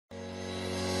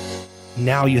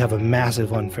now you have a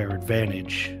massive unfair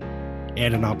advantage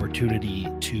and an opportunity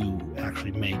to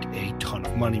actually make a ton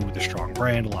of money with a strong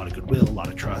brand, a lot of goodwill, a lot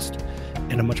of trust,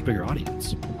 and a much bigger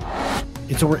audience.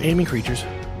 And so we're aiming creatures.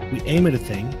 We aim at a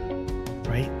thing,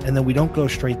 right? And then we don't go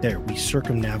straight there. We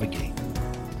circumnavigate.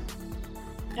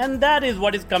 And that is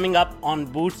what is coming up on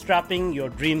Bootstrapping Your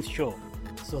Dreams show.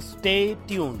 So stay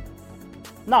tuned.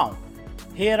 Now,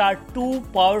 here are two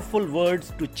powerful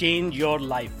words to change your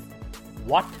life.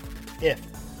 What if?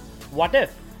 What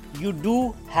if you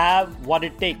do have what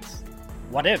it takes?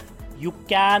 What if you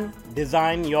can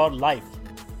design your life?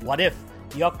 What if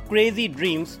your crazy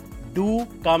dreams do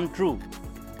come true?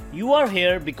 You are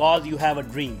here because you have a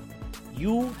dream.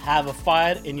 You have a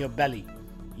fire in your belly.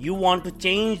 You want to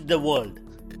change the world,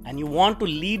 and you want to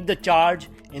lead the charge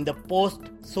in the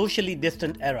post-socially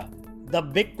distant era. The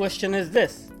big question is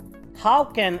this: how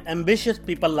can ambitious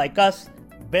people like us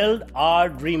build our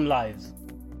dream lives?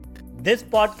 This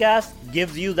podcast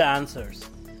gives you the answers.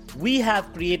 We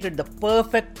have created the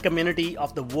perfect community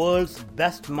of the world's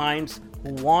best minds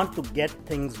who want to get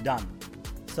things done,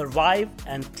 survive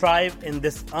and thrive in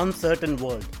this uncertain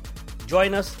world.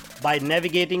 Join us by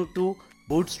navigating to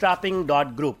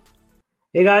bootstrapping.group.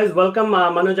 Hey guys, welcome.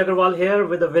 Manoj Agarwal here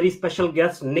with a very special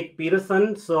guest, Nick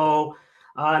Peterson. So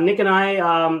Nick and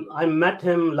I met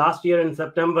him last year in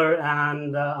September,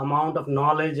 and the amount of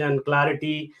knowledge and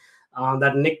clarity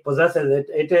that Nick possesses,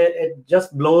 it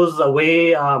just blows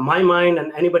away my mind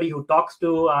and anybody who talks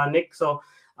to Nick. So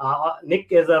Nick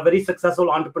is a very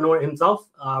successful entrepreneur himself.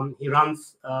 He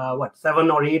runs 7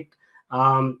 or 8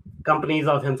 companies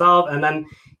of himself, and then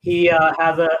he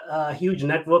has a huge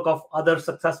network of other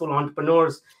successful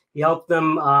entrepreneurs. He helps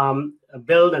them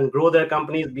build and grow their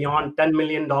companies beyond $10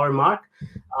 million mark.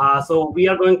 So we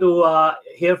are going to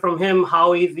hear from him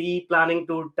how is he planning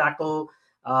to tackle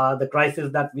the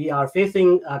crisis that we are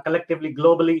facing collectively,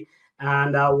 globally,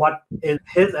 and what is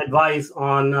his advice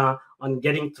on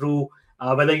getting through,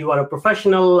 whether you are a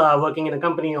professional working in a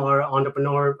company or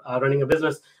entrepreneur running a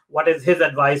business. What is his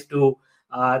advice to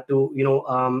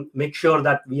make sure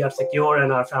that we are secure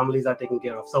and our families are taken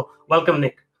care of? So welcome,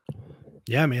 Nick.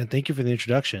 Yeah, man. Thank you for the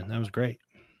introduction. That was great.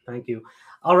 Thank you.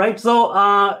 All right.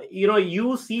 So,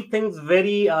 you see things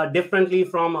very differently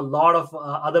from a lot of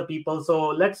other people. So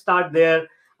let's start there.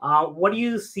 What do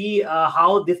you see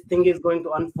how this thing is going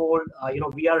to unfold?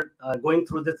 We are going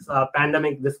through this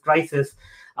pandemic, this crisis.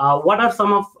 What are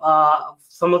some of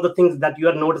the things that you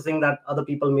are noticing that other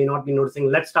people may not be noticing?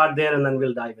 Let's start there and then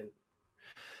we'll dive in.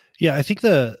 Yeah, I think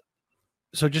so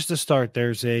just to start,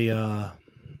 there's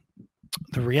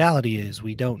the reality is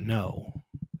we don't know,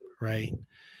 right?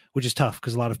 Which is tough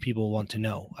because a lot of people want to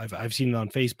know. I've seen it on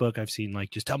Facebook. I've seen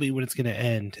just tell me when it's going to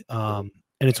end. And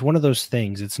it's one of those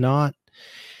things. It's not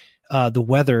the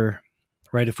weather,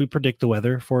 right? If we predict the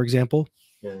weather, for example,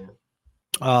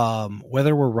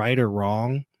 whether we're right or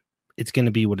wrong, it's going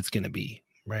to be what it's going to be,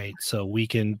 right? So we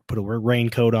can put a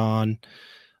raincoat on.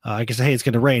 I can say, hey, it's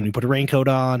going to rain. We put a raincoat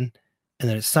on, and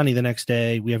then it's sunny the next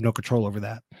day. We have no control over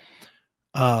that.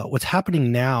 What's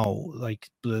happening now,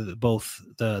 both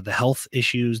the health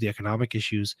issues, the economic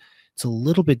issues, it's a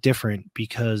little bit different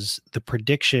because the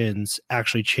predictions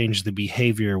actually change the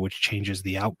behavior, which changes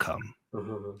the outcome.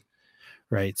 Mm-hmm.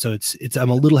 Right. So it's I'm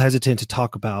a little hesitant to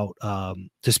talk about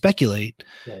to speculate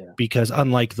because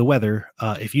unlike the weather,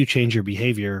 if you change your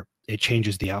behavior, it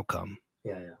changes the outcome.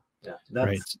 That's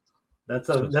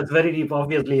very deep,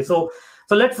 obviously. So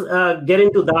let's get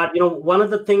into that. One of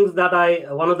the things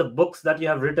one of the books that you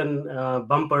have written,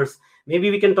 Bumpers,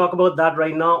 maybe we can talk about that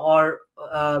right now. Or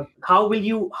how will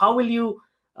you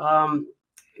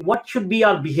what should be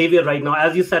our behavior right now?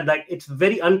 As you said, it's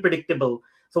very unpredictable.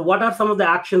 So what are some of the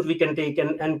actions we can take,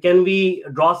 and can we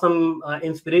draw some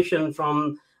inspiration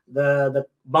from the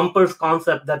Bumpers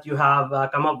concept that you have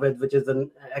come up with, which is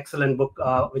an excellent book,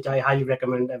 which I highly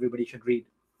recommend everybody should read.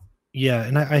 Yeah,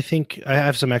 and I think I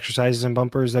have some exercises in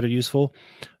Bumpers that are useful.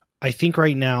 I think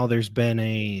right now there's been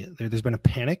a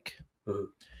panic, mm-hmm.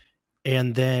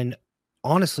 And then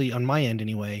honestly, on my end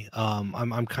anyway,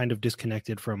 I'm kind of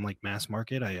disconnected from mass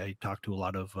market. I talk to a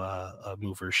lot of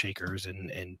movers, shakers,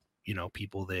 and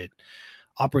people that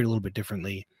operate a little bit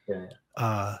differently.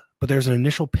 But there's an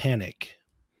initial panic,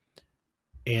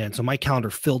 and so my calendar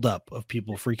filled up of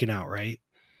people freaking out, right?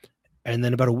 And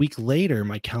then about a week later,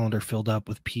 my calendar filled up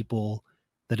with people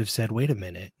that have said, wait a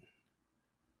minute,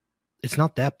 it's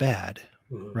not that bad,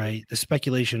 mm-hmm. right? The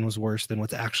speculation was worse than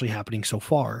what's actually happening so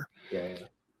far.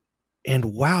 And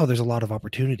wow, there's a lot of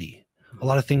opportunity, a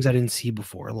lot of things I didn't see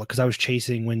before, because I was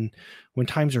chasing when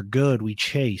times are good, we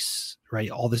chase, right?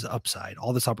 All this upside,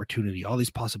 all this opportunity, all these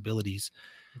possibilities.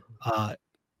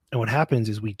 And what happens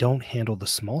is we don't handle the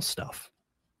small stuff.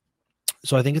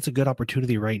 So I think it's a good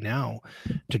opportunity right now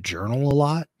to journal a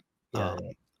lot. Yeah.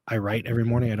 I write every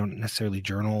morning. I don't necessarily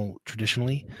journal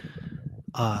traditionally.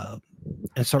 And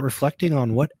start reflecting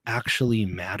on what actually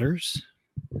matters.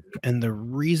 And the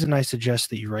reason I suggest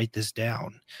that you write this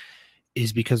down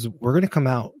is because we're going to come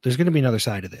out. There's going to be another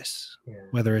side of this,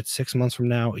 whether it's 6 months from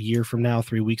now, a year from now,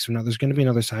 3 weeks from now, there's going to be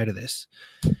another side of this.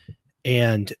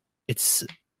 And it's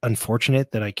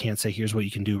unfortunate that I can't say, here's what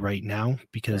you can do right now,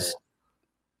 because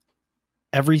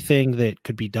everything that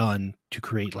could be done to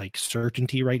create like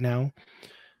certainty right now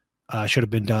should have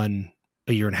been done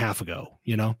a year and a half ago,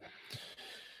 you know?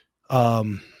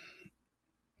 So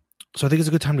I think it's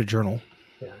a good time to journal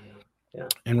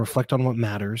and reflect on what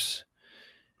matters.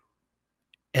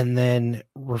 And then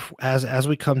as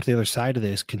we come to the other side of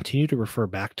this, continue to refer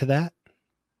back to that,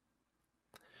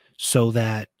 so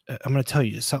that I'm going to tell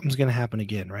you, something's going to happen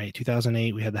again, right?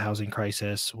 2008, we had the housing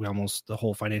crisis. The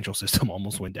whole financial system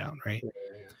almost went down, right?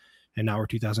 And now we're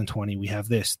 2020. We have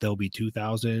this. There'll be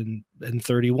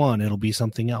 2031. It'll be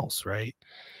something else, right?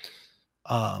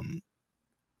 And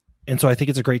so I think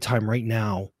it's a great time right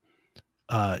now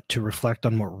to reflect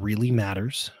on what really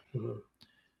matters,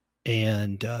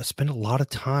 and spend a lot of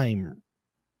time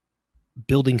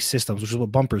building systems, which is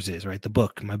what Bumpers is, right?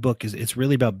 My book it's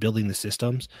really about building the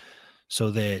systems so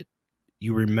that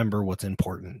you remember what's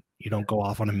important. You don't go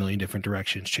off on a million different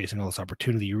directions chasing all this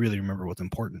opportunity. You really remember what's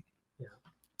important.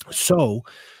 So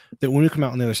that when we come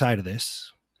out on the other side of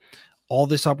this, all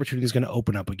this opportunity is going to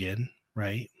open up again,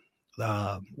 right?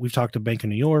 We've talked to Bank of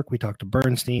New York. We talked to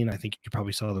Bernstein. I think you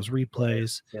probably saw those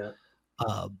replays.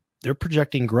 They're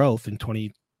projecting growth in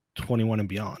 2021 and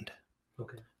beyond.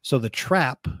 So the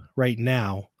trap right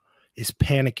now is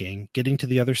panicking, getting to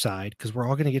the other side, because we're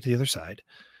all going to get to the other side,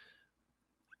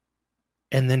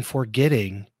 and then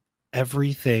forgetting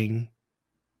everything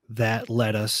that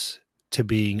led us to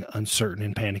being uncertain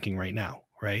and panicking right now,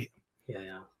 right?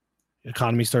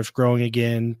 Economy starts growing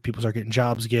again, people start getting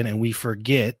jobs again, and we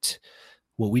forget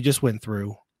what we just went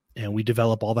through, and we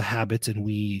develop all the habits, and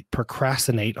we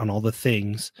procrastinate on all the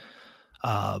things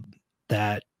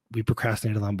that we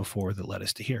procrastinated on before that led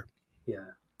us to here.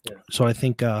 So I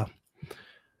think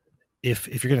if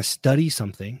you're going to study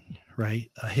something,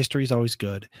 right, history is always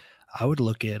good. I would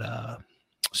look at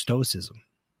Stoicism.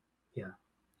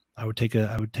 I would take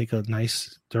a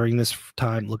nice, during this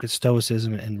time, look at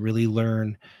Stoicism and really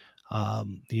learn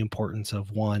the importance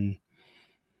of one,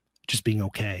 just being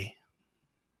okay,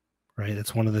 right?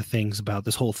 That's one of the things about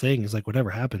this whole thing is like, whatever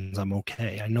happens, I'm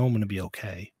okay. I know I'm going to be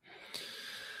okay.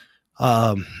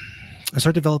 I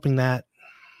start developing that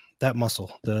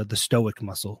muscle, the Stoic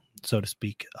muscle, so to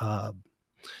speak.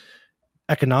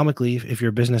 Economically, if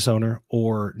you're a business owner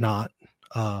or not,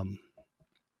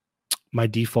 my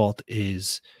default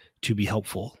is to be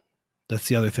helpful. That's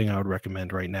the other thing I would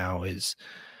recommend right now is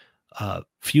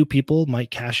few people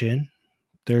might cash in.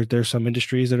 There's some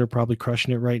industries that are probably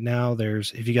crushing it right now.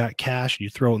 If you got cash, you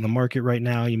throw it in the market right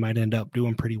now, you might end up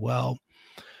doing pretty well.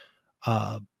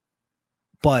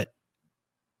 But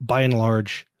by and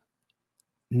large,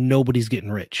 nobody's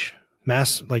getting rich.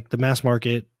 The mass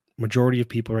market, majority of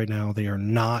people right now, they are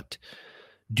not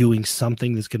doing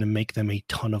something that's going to make them a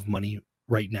ton of money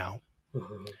right now.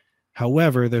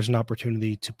 However, there's an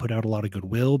opportunity to put out a lot of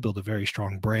goodwill, build a very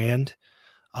strong brand,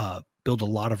 build a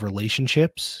lot of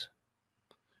relationships,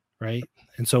 right?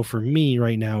 And so for me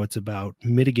right now, it's about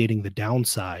mitigating the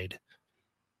downside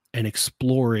and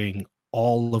exploring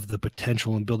all of the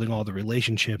potential and building all the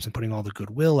relationships and putting all the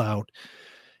goodwill out.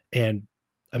 And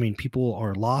I mean, people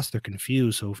are lost, they're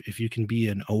confused. So if you can be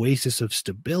an oasis of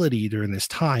stability during this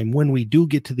time, when we do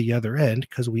get to the other end,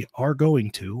 because we are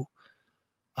going to,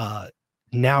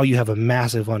 now you have a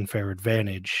massive unfair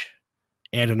advantage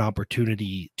and an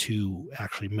opportunity to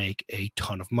actually make a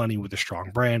ton of money with a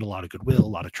strong brand, a lot of goodwill, a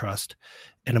lot of trust,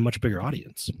 and a much bigger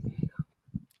audience.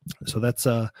 So that's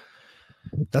what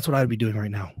I'd be doing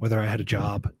right now, whether I had a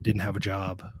job, didn't have a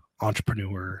job,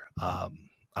 entrepreneur.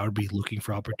 I would be looking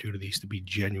for opportunities to be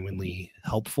genuinely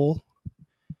helpful.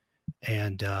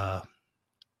 And I,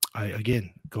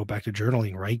 again, go back to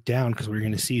journaling, write down, because what you're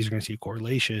going to see is a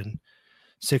correlation.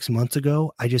 6 months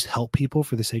ago, I just helped people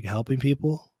for the sake of helping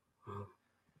people.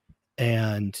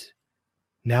 And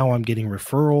now I'm getting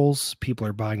referrals. People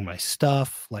are buying my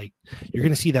stuff. Like, you're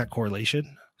going to see that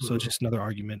correlation. So it's just another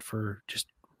argument for just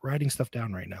writing stuff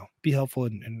down right now. Be helpful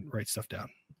and write stuff down.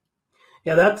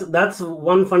 Yeah, that's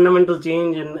one fundamental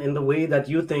change in the way that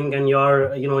you think, and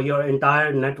your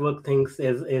entire network thinks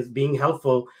is being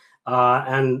helpful.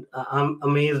 And I'm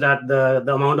amazed at the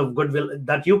amount of goodwill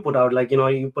that you put out. Like,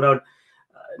 you put out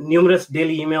numerous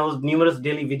daily emails, numerous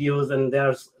daily videos, and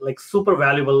they're like super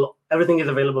valuable. Everything is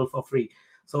available for free.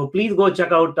 So please go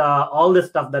check out all this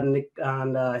stuff that Nick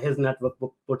and his network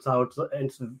book puts out. So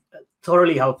it's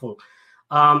thoroughly helpful.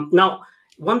 Now,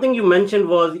 one thing you mentioned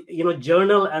was,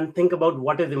 journal and think about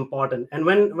what is important. And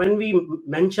when we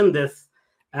mention this,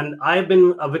 and I've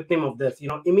been a victim of this,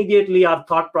 immediately our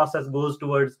thought process goes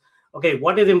towards, okay,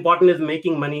 what is important is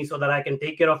making money so that I can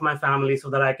take care of my family, so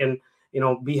that I can,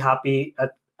 be happy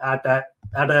at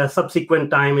a subsequent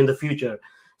time in the future.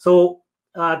 So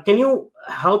can you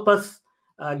help us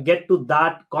get to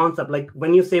that concept? Like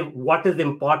when you say what is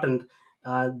important,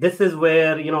 this is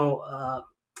where,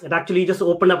 it actually just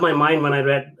opened up my mind when I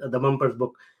read the Bumpers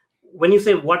book. When you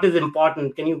say what is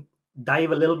important, can you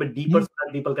dive a little bit deeper so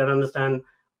that people can understand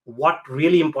what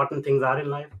really important things are in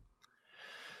life?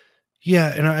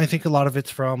 Yeah, and I think a lot of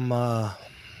it's from a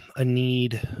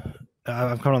need.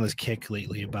 I've come on this kick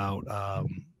lately about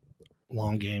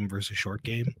long game versus short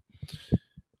game.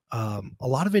 A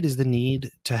lot of it is the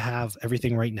need to have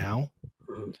everything right now,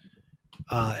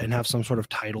 and have some sort of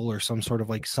title or some sort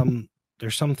of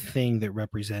there's something that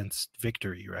represents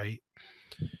victory, right?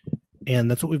 And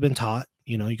that's what we've been taught.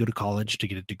 You go to college to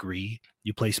get a degree.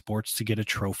 You play sports to get a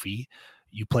trophy.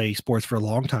 You play sports for a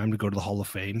long time to go to the Hall of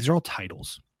Fame. These are all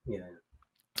titles. Yeah.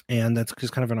 And that's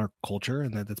just kind of in our culture,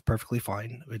 and that's perfectly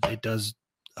fine. It does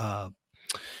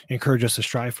encourage us to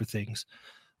strive for things.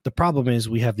 The problem is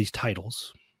we have these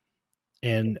titles,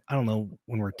 and I don't know,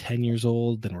 when we're 10 years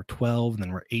old, then we're 12, and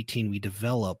then we're 18, we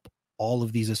develop all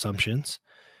of these assumptions,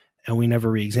 and we never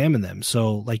re-examine them.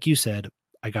 So like you said,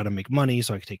 I got to make money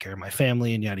so I can take care of my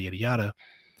family and yada, yada, yada.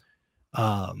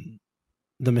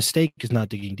 The mistake is not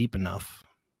digging deep enough,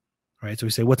 right? So we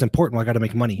say, what's important? Well, I got to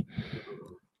make money.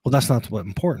 Well, that's not what's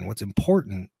important. What's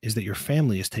important is that your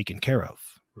family is taken care of,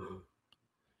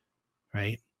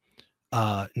 right?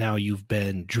 Now you've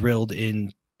been drilled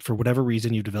in, for whatever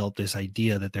reason, you developed this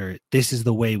idea that this is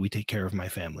the way we take care of my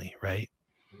family, right?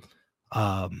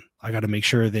 I got to make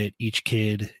sure that each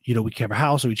kid, we can have a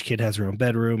house, so each kid has their own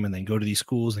bedroom, and then go to these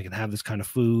schools, and they can have this kind of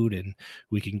food, and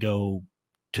we can go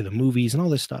to the movies and all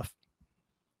this stuff.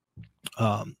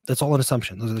 That's all an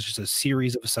assumption. Those are just a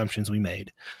series of assumptions we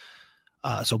made.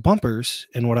 So Bumpers,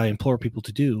 and what I implore people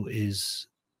to do is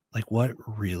what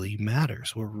really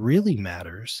matters. What really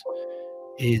matters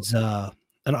is,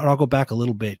 and I'll go back a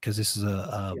little bit because this is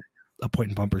a point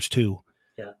in Bumpers too.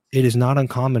 Yeah. It is not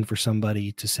uncommon for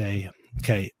somebody to say,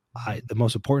 okay, the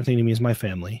most important thing to me is my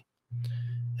family.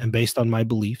 And based on my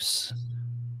beliefs,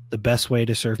 the best way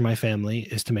to serve my family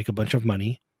is to make a bunch of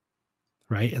money,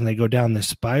 right? And they go down this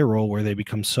spiral where they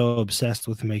become so obsessed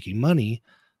with making money,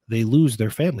 they lose their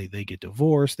family. They get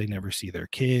divorced. They never see their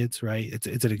kids, right?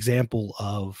 It's an example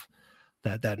of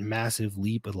that massive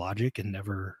leap of logic and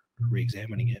never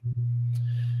re-examining it.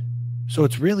 So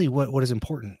it's really what is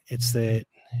important. It's that,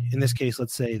 in this case,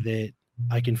 let's say that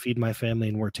I can feed my family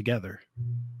and we're together.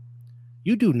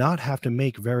 You do not have to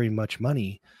make very much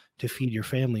money to feed your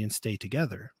family and stay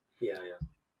together. Yeah.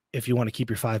 If you want to keep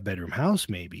your 5-bedroom house,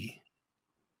 maybe,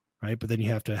 right? But then you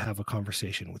have to have a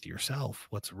conversation with yourself.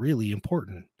 What's really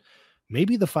important?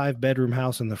 Maybe the 5-bedroom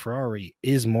house and the Ferrari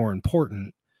is more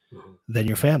important than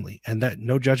your family. And that,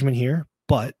 no judgment here,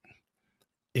 but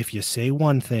if you say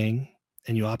one thing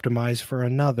and you optimize for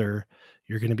another,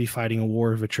 you're going to be fighting a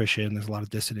war of attrition. There's a lot of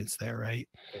dissonance there, right?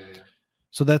 Yeah.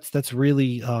 So that's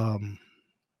really,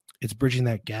 it's bridging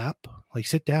that gap.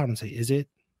 Sit down and say, is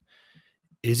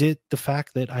it the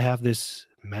fact that I have this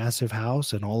massive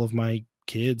house and all of my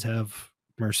kids have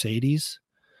Mercedes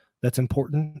that's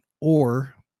important?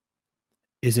 Or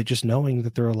is it just knowing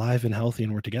that they're alive and healthy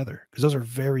and we're together? Because those are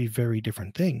very, very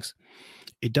different things.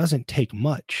 It doesn't take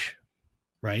much,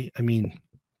 right? I mean,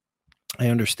 I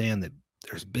understand that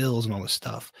there's bills and all this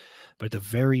stuff, but at the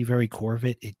very, very core of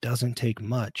it, it doesn't take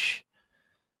much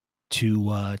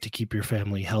to keep your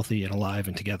family healthy and alive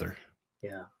and together.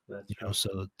 Yeah, that's true.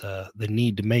 So the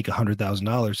need to make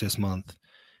 $100,000 this month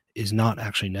is not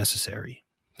actually necessary.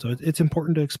 So it's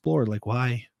important to explore,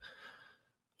 why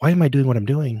am I doing what I'm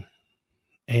doing?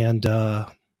 And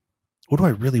what do I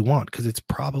really want? Because I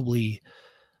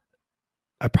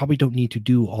probably don't need to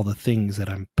do all the things that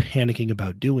I'm panicking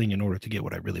about doing in order to get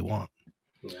what I really want.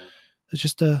 Yeah. It's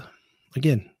just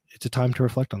again, it's a time to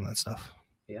reflect on that stuff.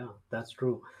 Yeah, that's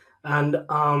true. And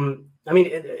I mean,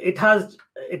 it has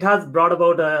brought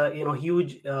about a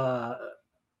huge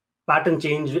pattern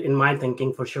change in my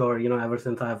thinking for sure. Ever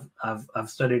since I've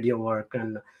studied your work,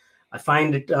 and I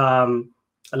find it a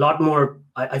lot more.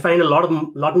 I find a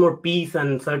lot more peace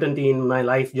and certainty in my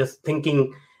life just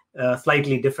thinking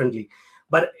slightly differently.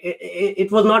 but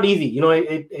it was not easy.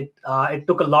 It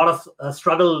took a lot of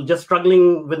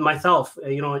struggling with myself,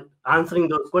 answering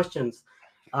those questions.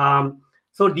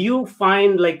 So do you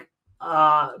find like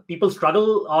people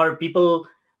struggle, or people,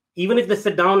 even if they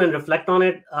sit down and reflect on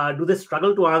it, do they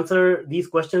struggle to answer these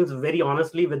questions very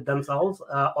honestly with themselves,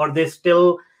 or they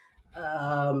still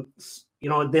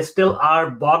they still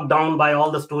are bogged down by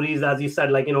all the stories, as you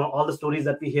said, like, all the stories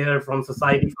that we hear from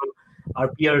society, from our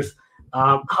peers?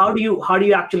 How do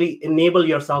you actually enable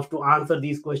yourself to answer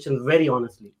these questions very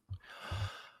honestly?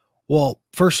 Well,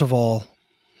 first of all,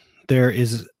 there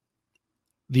is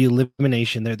the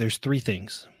elimination. There's three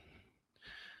things.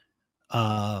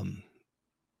 And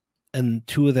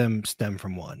two of them stem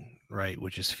from one, right?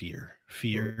 Which is fear.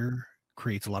 Fear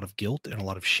creates a lot of guilt and a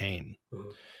lot of shame.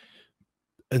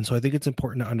 And so I think it's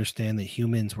important to understand that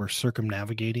humans were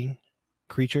circumnavigating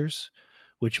creatures,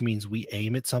 which means we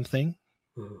aim at something.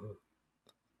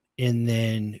 And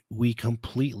then we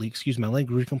completely, excuse my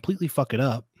language, we completely fuck it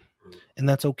up. And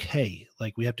that's okay.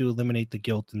 Like, we have to eliminate the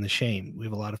guilt and the shame. We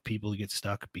have a lot of people who get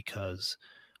stuck because,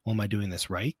 well, am I doing this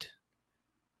right?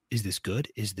 Is this good?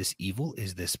 Is this evil?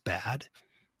 Is this bad?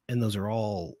 And those are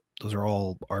all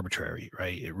arbitrary,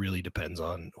 right? It really depends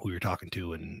on who you're talking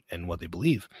to and what they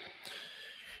believe.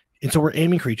 And so we're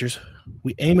aiming creatures.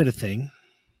 We aim at a thing,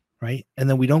 right? And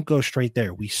then we don't go straight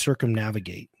there. We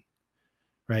circumnavigate,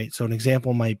 right? So an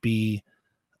example might be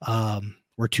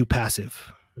we're too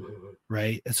passive,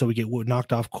 right? And so we get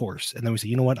knocked off course. And then we say,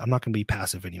 you know what? I'm not going to be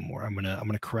passive anymore. I'm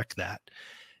going to correct that.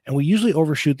 And we usually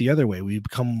overshoot the other way. We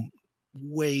become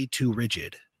way too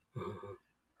rigid,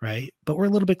 right? But we're a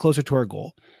little bit closer to our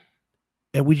goal.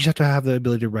 And we just have to have the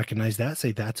ability to recognize that,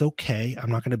 say, that's okay. I'm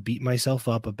not going to beat myself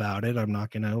up about it. I'm not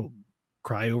going to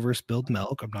cry over spilled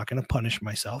milk. I'm not going to punish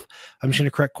myself. I'm just going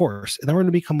to correct course. And then we're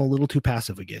going to become a little too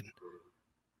passive again,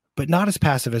 but not as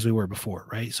passive as we were before,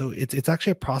 right? So it's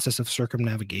actually a process of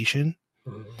circumnavigation.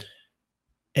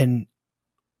 And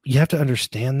you have to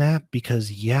understand that, because,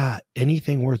 yeah,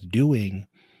 anything worth doing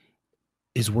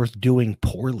is worth doing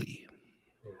poorly.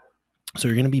 So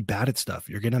you're going to be bad at stuff.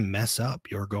 You're going to mess up.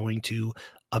 You're going to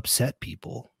upset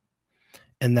people.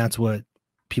 And that's what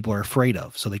people are afraid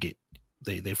of. So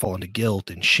they fall into guilt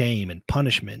and shame and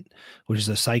punishment, which is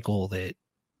a cycle that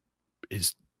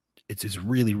is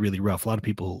really, really rough. A lot of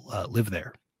people live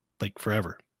there like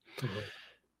forever.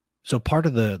 So part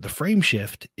of the frame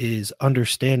shift is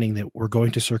understanding that we're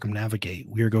going to circumnavigate.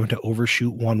 We are going to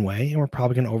overshoot one way, and we're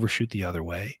probably going to overshoot the other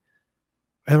way.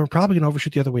 And we're probably going to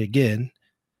overshoot the other way again.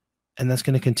 And that's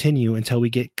going to continue until we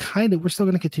get we're still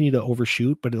going to continue to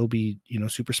overshoot, but it'll be,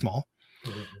 super small,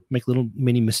 make little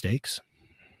mini mistakes.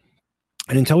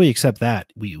 And until we accept that,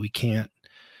 we can't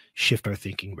shift our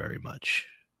thinking very much,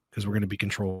 because we're going to be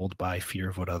controlled by fear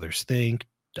of what others think.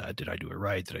 Did I do it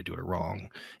right? Did I do it wrong?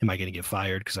 Am I going to get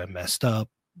fired because I messed up?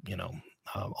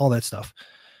 All that stuff.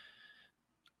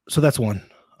 So that's one.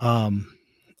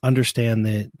 Understand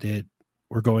that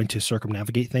we're going to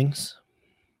circumnavigate things.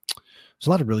 There's a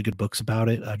lot of really good books about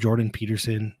it. Jordan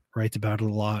Peterson writes about it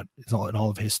a lot. It's all in all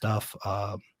of his stuff.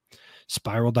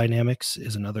 Spiral dynamics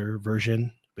is another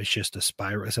version. It's just a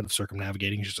spiral. Instead of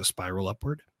circumnavigating, it's just a spiral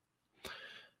upward.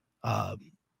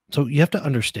 So you have to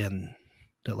understand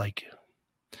that, like,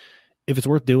 if it's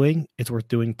worth doing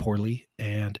poorly,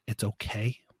 and it's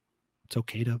okay. It's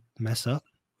okay to mess up.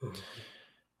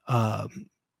 And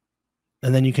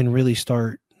then you can really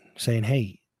start saying,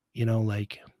 hey,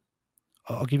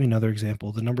 I'll give you another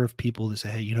example. The number of people that say,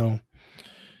 hey,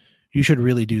 you should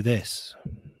really do this.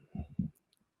 And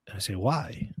I say,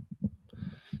 why?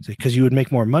 I say, because you would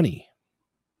make more money.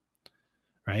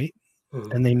 Right?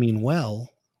 And they mean well,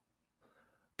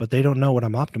 but they don't know what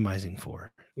I'm optimizing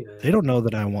for. They don't know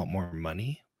that I want more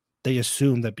money. They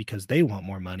assume that because they want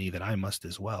more money that I must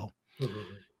as well.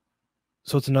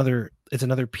 So it's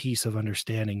another piece of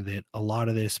understanding that a lot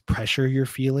of this pressure you're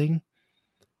feeling,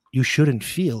 you shouldn't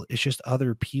feel. It's just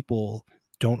other people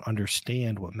don't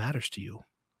understand what matters to you.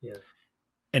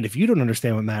 And if you don't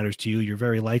understand what matters to you, you're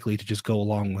very likely to just go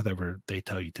along with whatever they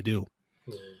tell you to do.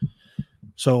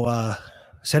 So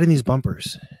setting these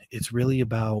bumpers, it's really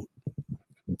about,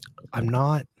 I'm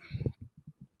not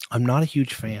a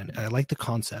huge fan. I like the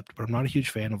concept, but I'm not a huge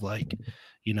fan of, like,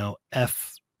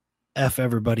 F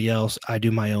everybody else. I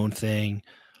do my own thing.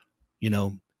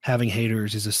 Having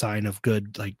haters is a sign of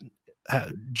good. Like,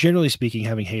 generally speaking,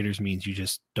 having haters means you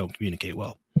just don't communicate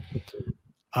well.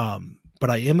 But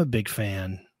I am a big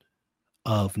fan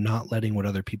of not letting what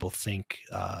other people think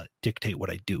dictate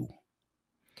what I do.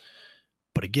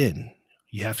 But again,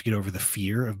 you have to get over the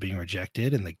fear of being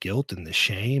rejected and the guilt and the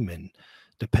shame and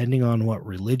depending on what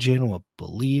religion, what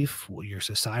belief, what your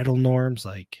societal norms,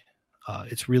 like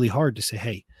it's really hard to say,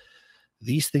 hey,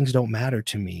 these things don't matter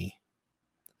to me.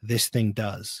 This thing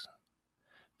does.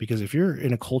 Because if you're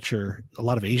in a culture, a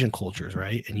lot of Asian cultures,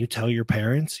 right? And you tell your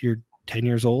parents you're 10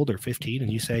 years old or 15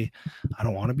 and you say, I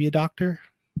don't want to be a doctor.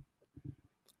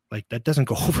 Like that doesn't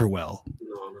go over well.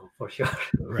 No, for sure.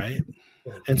 Right.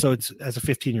 And so it's, as a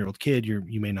 15-year-old kid,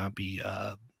 you may not be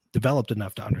developed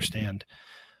enough to understand.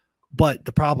 But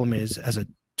the problem is, as a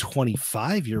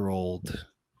 25-year-old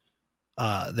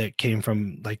that came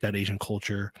from like that Asian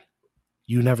culture,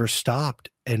 you never stopped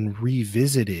and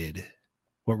revisited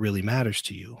what really matters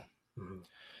to you. Mm-hmm.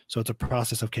 So it's a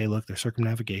process of, okay, look, there's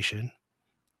circumnavigation.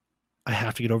 I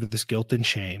have to get over this guilt and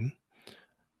shame.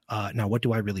 Now, what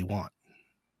do I really want?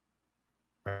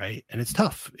 Right. And it's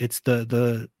tough. It's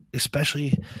the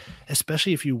especially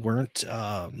if you weren't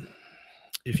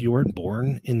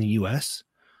born in the US,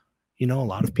 you know, a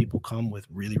lot of people come with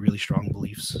really, really strong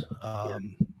beliefs.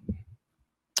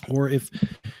 Or if,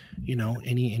 you know,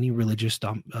 any religious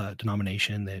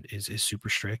denomination that is super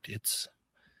strict,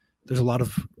 there's a lot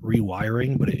of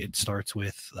rewiring, but it starts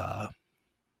with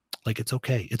like, it's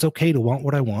okay to want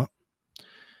what I want.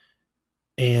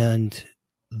 And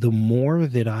the more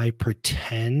that I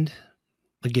pretend,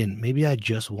 again, maybe I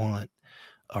just want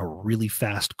a really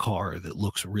fast car that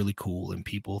looks really cool and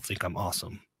people think I'm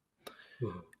awesome.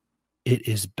 Mm-hmm. It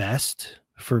is best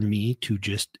for me to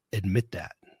just admit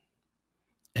that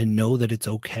and know that it's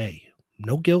okay.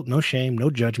 No guilt, no shame, no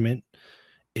judgment.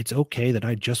 It's okay that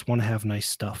I just want to have nice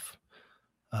stuff.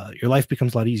 Your life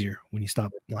becomes a lot easier when you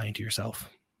stop lying to yourself.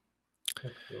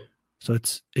 Okay. So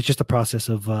it's just a process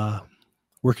of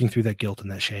working through that guilt and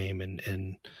that shame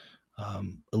and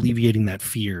alleviating that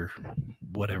fear,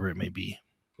 whatever it may be.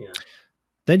 Yeah.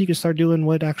 Then you can start doing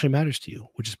what actually matters to you,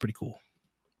 which is pretty cool.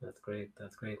 That's great.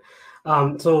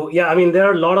 So yeah, I mean, there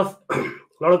are a lot of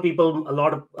people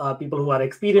who are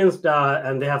experienced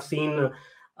and they have seen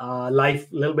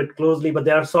life a little bit closely, but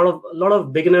there are sort of a lot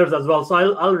of beginners as well. So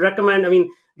I'll recommend. I mean,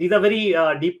 these are very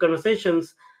deep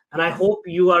conversations, and I hope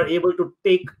you are able to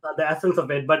take the essence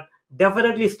of it. But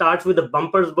definitely starts with the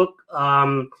Bumpers book.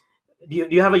 Do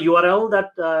you have a URL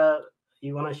that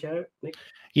you want to share, Nick?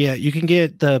 Yeah, you can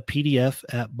get the PDF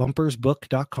at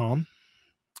bumpersbook.com.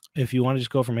 If you want to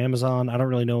just go from Amazon, I don't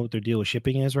really know what their deal with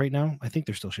shipping is right now. I think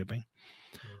they're still shipping.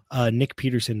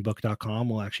 NickPetersonBook.com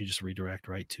will actually just redirect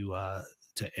right to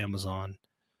Amazon.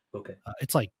 Okay.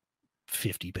 It's like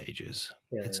 50 pages.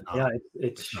 Yeah,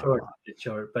 it's short. It's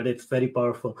short, but it's very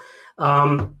powerful.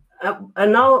 And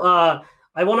now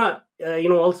I want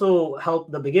to also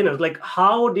help the beginners. Like,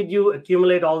 how did you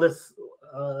accumulate all this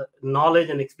knowledge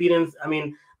and experience? I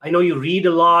mean, I know you read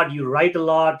a lot, you write a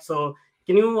lot. So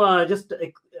can you just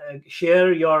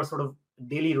share your sort of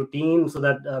daily routine so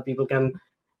that people can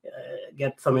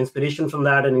get some inspiration from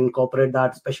that and incorporate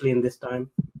that, especially in this time?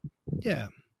 Yeah,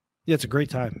 it's a great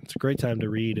time. It's a great time to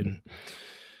read.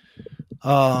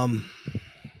 And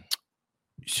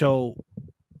so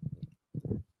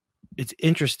it's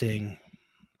interesting.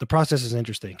 The process is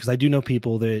interesting because I do know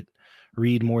people that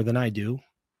read more than I do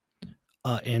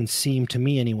and seem, to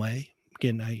me anyway,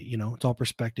 again, it's all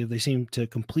perspective. They seem to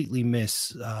completely miss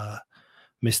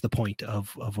the point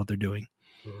of what they're doing.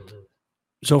 Mm-hmm.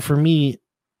 So for me,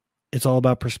 it's all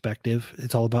about perspective.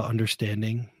 It's all about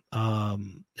understanding.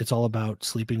 It's all about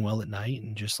sleeping well at night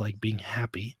and just like being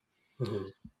happy. Mm-hmm.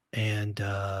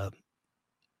 And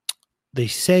they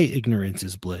say ignorance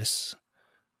is bliss,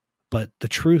 but the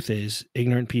truth is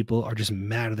ignorant people are just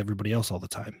mad at everybody else all the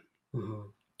time. Mm-hmm.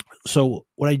 So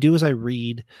what I do is I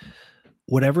read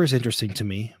whatever is interesting to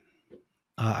me.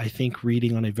 I think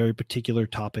reading on a very particular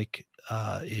topic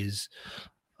is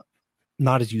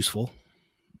not as useful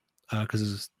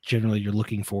because generally you're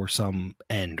looking for some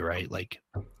end, right? Like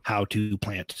how to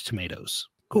plant tomatoes.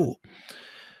 Cool.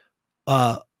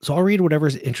 So I'll read whatever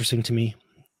is interesting to me.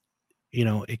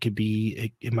 It could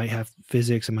be, it might have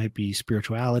physics, it might be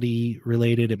spirituality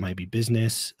related, it might be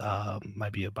business,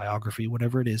 might be a biography,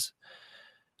 whatever it is.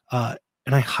 And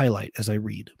I highlight as I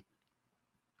read.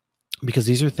 Because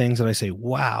these are things that I say,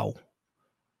 wow,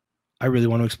 I really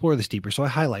want to explore this deeper. So I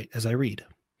highlight as I read.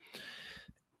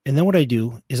 And then what I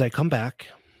do is I come back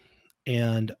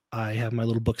and I have my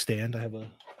little book stand. I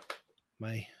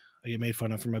get made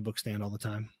fun of for my book stand all the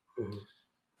time. Mm-hmm.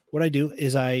 What I do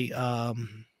is I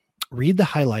read the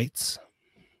highlights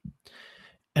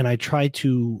and I try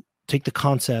to take the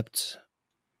concept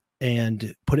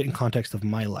and put it in context of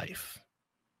my life.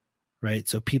 Right.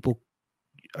 So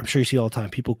I'm sure you see all the time,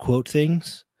 people quote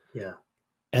things. Yeah.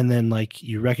 And then like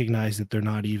you recognize that they're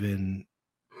not even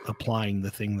applying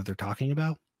the thing that they're talking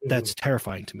about. That's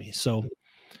terrifying to me. So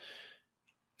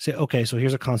say, okay, so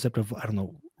here's a concept of, I don't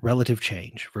know, relative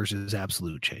change versus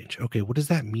absolute change. Okay, what does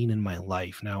that mean in my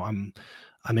life? Now I'm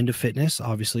into fitness.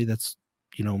 Obviously, that's,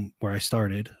 you know, where I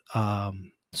started.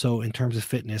 So in terms of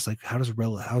fitness, like how's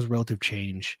relative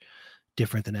change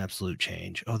different than absolute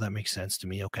change? Oh, that makes sense to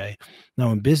me. Okay.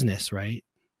 Now in business, right?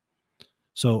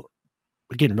 So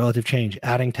again, relative change,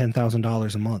 adding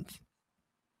 $10,000 a month.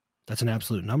 That's an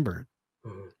absolute number.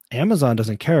 Amazon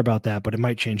doesn't care about that, but it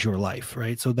might change your life,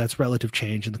 right? So that's relative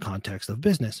change in the context of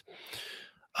business.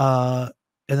 And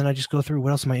then I just go through,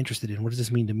 what else am I interested in? What does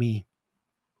this mean to me?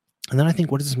 And then I think,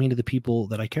 what does this mean to the people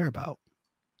that I care about?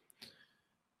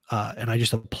 And I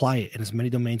just apply it in as many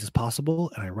domains as possible,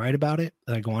 and I write about it,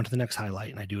 and I go on to the next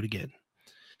highlight, and I do it again.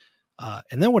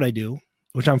 And then what I do,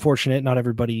 which I'm fortunate, not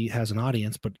everybody has an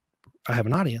audience, but I have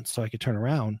an audience, so I could turn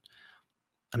around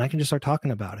and I can just start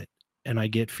talking about it. And I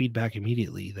get feedback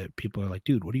immediately that people are like,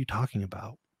 dude, what are you talking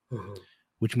about?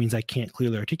 Which means I can't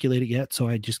clearly articulate it yet, so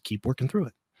I just keep working through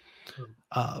it.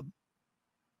 And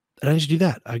I just do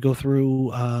that. I go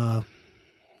through...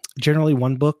 generally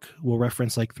one book will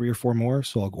reference like 3 or 4 more.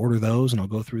 So I'll order those and I'll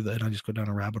go through that and I just go down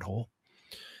a rabbit hole.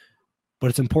 But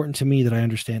it's important to me that I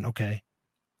understand, okay,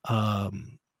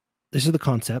 this is the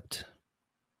concept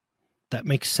that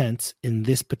makes sense in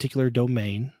this particular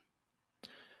domain.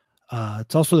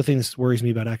 It's also the thing that worries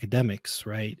me about academics,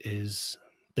 right? Is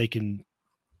they can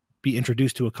be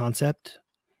introduced to a concept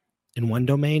in one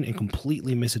domain and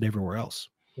completely miss it everywhere else.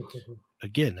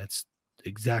 Again, that's the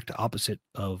exact opposite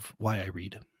of why I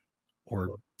read or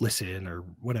listen or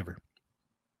whatever.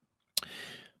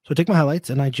 So I take my highlights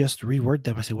and I just reword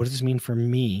them. I say, what does this mean for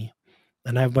me?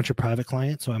 And I have a bunch of private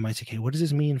clients. So I might say, okay, what does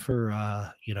this mean for,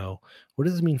 what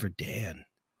does this mean for Dan?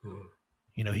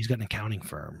 You know, he's got an accounting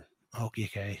firm.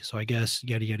 Okay. So I guess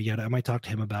yada, yada, yada. I might talk to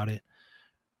him about it.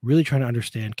 Really trying to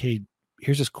understand, okay,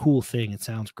 here's this cool thing. It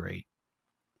sounds great.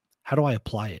 How do I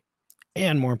apply it?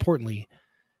 And more importantly,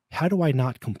 how do I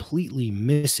not completely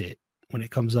miss it when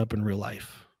it comes up in real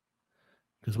life?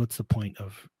 Because what's the point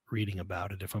of reading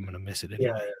about it if I'm going to miss it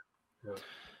anyway? Yeah.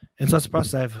 And so that's the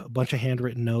process. I have a bunch of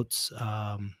handwritten notes.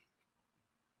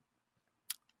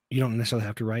 You don't necessarily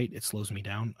have to write. It slows me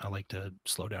down. I like to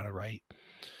slow down and write.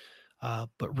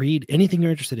 But read anything you're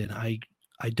interested in. I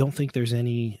don't think there's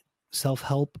any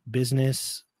self-help,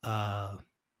 business,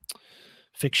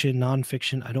 fiction,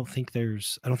 nonfiction. I don't think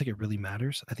it really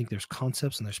matters. I think there's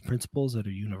concepts and there's principles that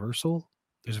are universal.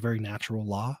 There's a very natural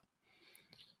law.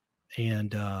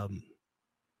 And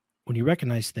when you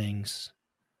recognize things,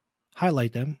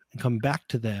 highlight them and come back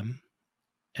to them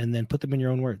and then put them in your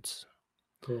own words.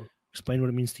 Cool. Explain what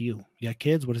it means to you. You got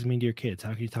kids? What does it mean to your kids?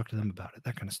 How can you talk to them about it?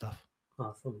 That kind of stuff.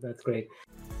 Awesome. That's great.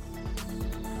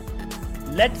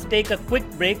 Let's take a quick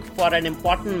break for an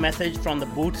important message from the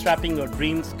Bootstrapping Your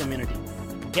Dreams community.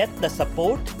 Get the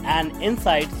support and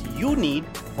insights you need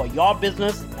for your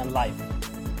business and life.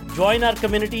 Join our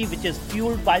community, which is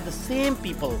fueled by the same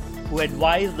people who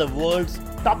advise the world's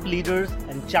top leaders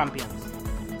and champions.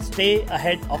 Stay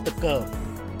ahead of the curve.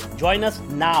 Join us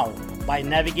now by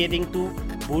navigating to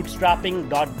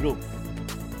bootstrapping.group.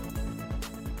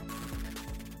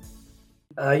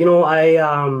 I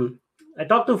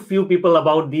talked to a few people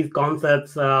about these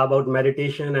concepts, about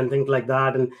meditation and things like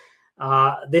that. And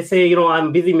they say,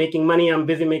 I'm busy making money, I'm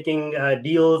busy making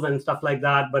deals and stuff like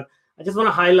that. But I just want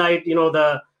to highlight,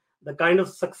 the kind of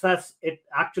success it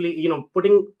actually,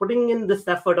 putting in this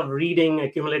effort of reading,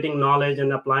 accumulating knowledge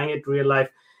and applying it to real life.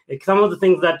 Like some of the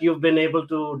things that you've been able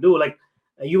to do, like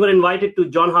you were invited to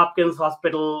Johns Hopkins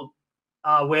Hospital,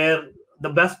 where the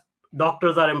best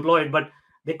doctors are employed, but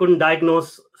they couldn't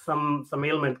diagnose some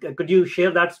ailment. Could you share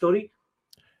that story?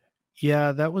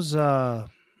 Yeah, that was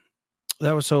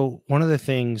so one of the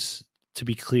things, to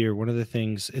be clear,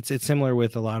 it's similar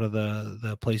with a lot of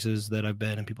the places that I've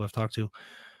been and people I've talked to.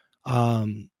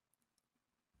 I'm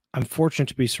fortunate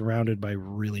to be surrounded by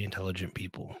really intelligent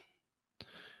people.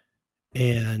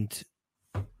 And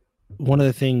one of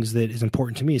the things that is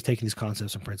important to me is taking these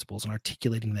concepts and principles and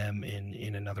articulating them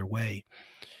in another way.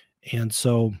 And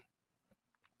so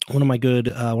one of my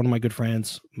good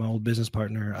friends, my old business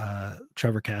partner,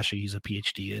 Trevor Kashey, he's a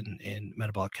PhD in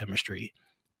metabolic chemistry.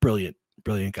 Brilliant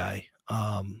guy.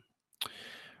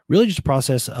 Really just a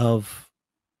process of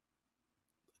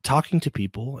talking to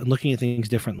people and looking at things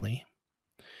differently.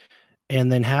 And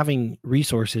then having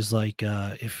resources like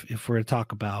if we're to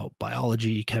talk about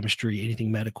biology, chemistry,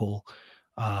 anything medical,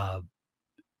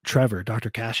 Trevor, Dr.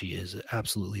 Kashey is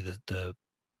absolutely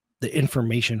the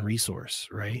information resource,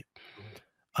 right?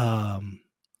 And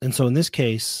so in this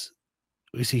case,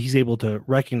 we see he's able to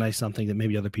recognize something that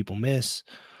maybe other people miss,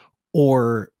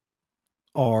 or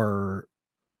are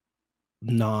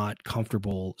not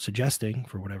comfortable suggesting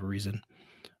for whatever reason,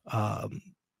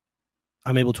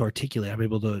 I'm able to articulate. I'm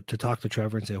able to talk to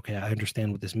Trevor and say, okay, I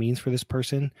understand what this means for this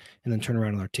person, and then turn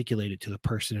around and articulate it to the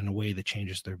person in a way that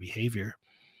changes their behavior.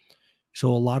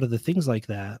 So a lot of the things like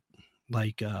that,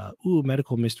 like,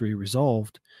 medical mystery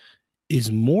resolved,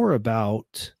 is more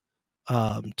about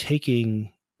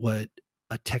taking what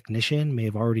a technician may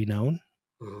have already known,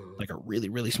 like a really,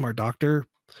 really smart doctor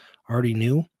already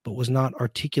knew, but was not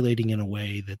articulating in a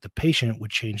way that the patient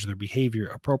would change their behavior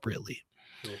appropriately.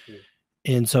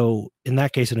 And so in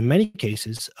that case, and in many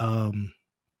cases, I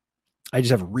just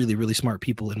have really, really smart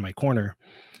people in my corner.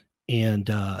 And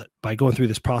by going through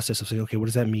this process of saying, okay, what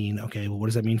does that mean? Okay, well, what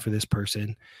does that mean for this person?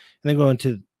 And then going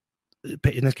to,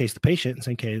 in this case, the patient, and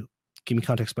saying, okay, give me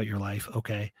context about your life.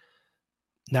 Okay.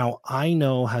 Now I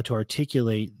know how to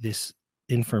articulate this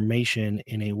information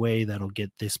in a way that'll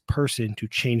get this person to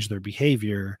change their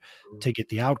behavior to get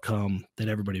the outcome that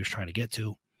everybody was trying to get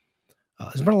to.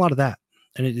 There's been a lot of that.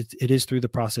 And it is through the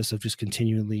process of just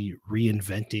continually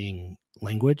reinventing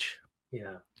language.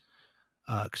 Yeah.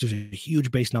 Because there's a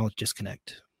huge base knowledge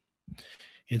disconnect.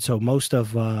 And so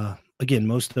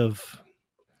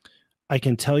I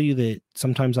can tell you that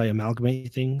sometimes I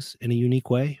amalgamate things in a unique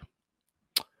way.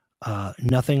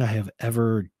 Nothing I have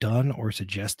ever done or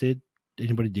suggested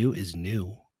anybody do is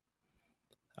new.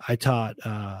 I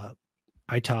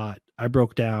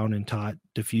broke down and taught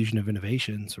diffusion of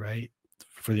innovations, right,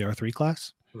 for the R3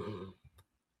 class.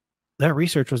 That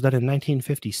research was done in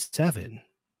 1957,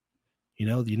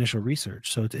 the initial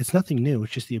research. So it's nothing new.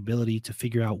 It's just the ability to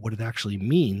figure out what it actually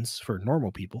means for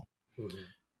normal people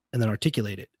and then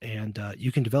articulate it. And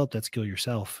you can develop that skill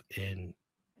yourself in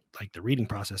like the reading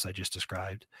process I just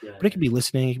described. Yeah. But it could be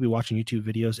listening, it could be watching YouTube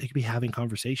videos, it could be having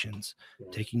conversations,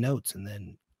 taking notes, and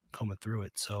then coming through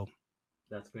it. So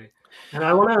that's great. And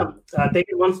I want to take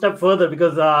it one step further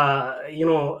because,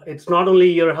 it's not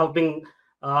only you're helping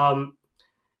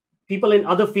people in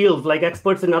other fields, like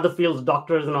experts in other fields,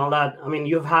 doctors and all that. I mean,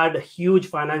 you've had huge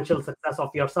financial success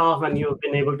of yourself and you've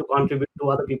been able to contribute to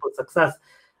other people's success.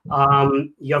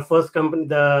 Your first company,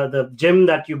 the gym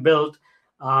that you built,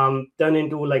 turned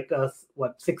into like a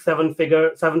seven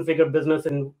figure business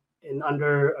in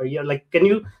under a year. Like, can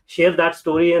you share that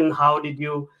story and how did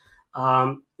you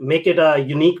make it a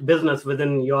unique business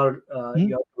within your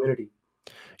community?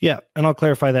 Yeah, and I'll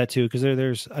clarify that too, because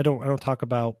there's I don't talk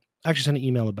about. I actually sent an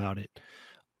email about it.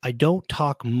 I don't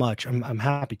talk much. I'm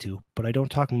happy to, but I don't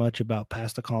talk much about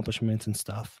past accomplishments and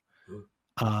stuff,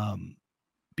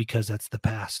 because that's the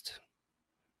past,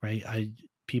 right?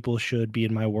 People should be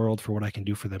in my world for what I can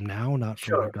do for them now, not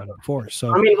for what I've done before.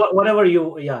 So I mean,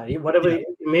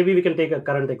 maybe we can take a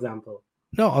current example.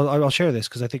 No, I'll share this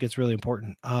because I think it's really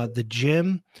important.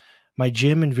 My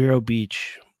gym in Vero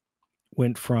Beach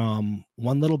went from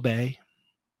one little bay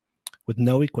with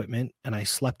no equipment, and I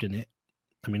slept in it.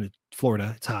 I mean, it's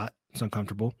Florida, it's hot, it's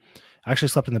uncomfortable. I actually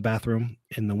slept in the bathroom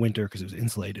in the winter because it was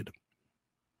insulated.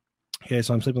 Okay,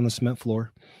 so I'm sleeping on the cement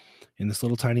floor in this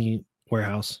little tiny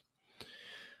warehouse.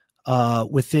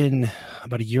 Within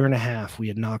about a year and a half, we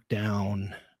had knocked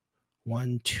down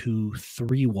 1, 2,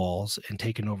 3 walls and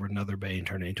taken over another bay and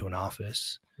turned it into an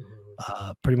office.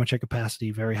 Pretty much at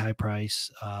capacity, very high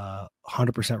price, 100%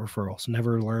 referrals.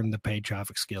 Never learned the paid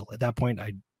traffic skill. At that point,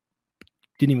 I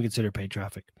didn't even consider paid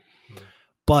traffic.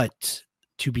 But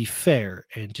to be fair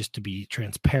and just to be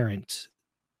transparent,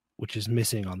 which is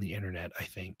missing on the internet, I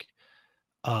think,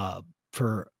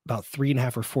 for about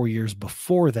 3.5 or 4 years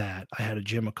before that, I had a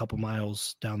gym a couple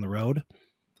miles down the road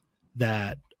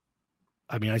that,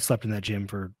 I mean, I slept in that gym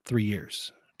for 3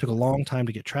 years. It took a long time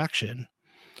to get traction.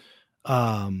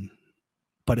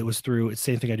 But it was through, it's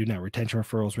the same thing I do now, retention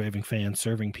referrals, raving fans,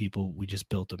 serving people. We just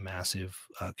built a massive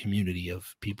community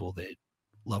of people that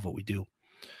love what we do.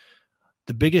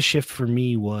 The biggest shift for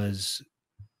me was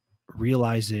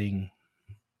realizing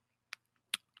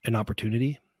an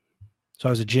opportunity. So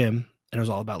I was a gym and it was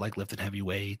all about like lifting heavy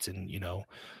weights and,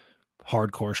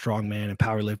 hardcore strongman and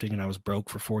powerlifting. And I was broke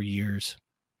for 4 years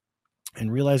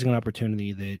and realizing an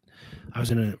opportunity that I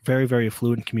was in a very, very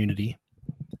affluent community.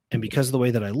 And because of the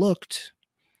way that I looked,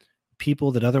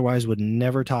 people that otherwise would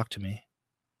never talk to me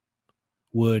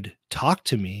would talk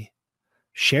to me,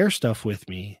 share stuff with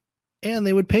me, and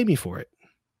they would pay me for it.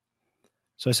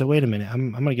 So I said, wait a minute,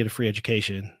 I'm going to get a free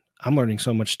education. I'm learning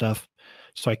so much stuff.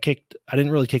 So I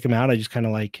didn't really kick them out. I just kind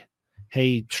of like,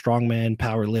 hey, strongman,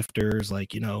 power lifters,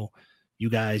 like, you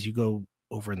guys, you go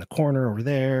over in the corner over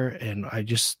there. And I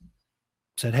just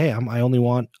said, hey, I only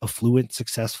want affluent,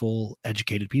 successful,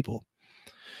 educated people.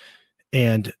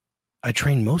 And I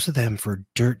trained most of them for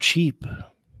dirt cheap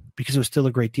because it was still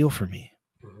a great deal for me.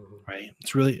 Right.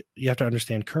 It's really, you have to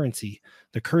understand currency.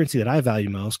 The currency that I value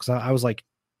most, because I was like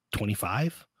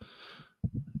 25,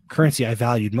 currency I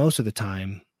valued most of the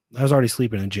time. I was already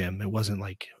sleeping in the gym. It wasn't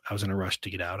like I was in a rush to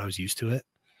get out. I was used to it.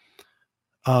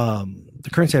 The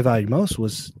currency I valued most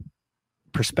was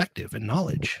perspective and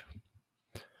knowledge.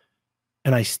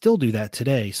 And I still do that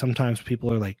today. Sometimes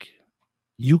people are like,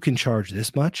 you can charge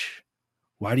this much.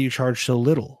 Why do you charge so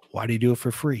little? Why do you do it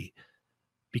for free?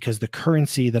 Because the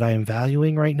currency that I am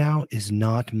valuing right now is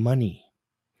not money.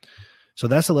 So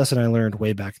that's a lesson I learned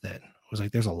way back then. It was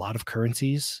like, there's a lot of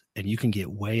currencies and you can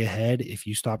get way ahead if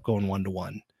you stop going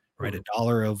one-to-one, right?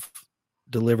 $1 of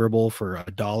deliverable for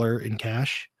 $1 in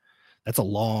cash. That's a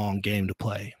long game to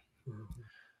play.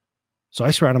 So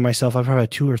I surrounded myself. I've probably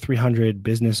had 200 or 300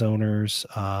 business owners,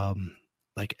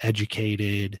 like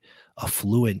educated,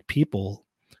 affluent people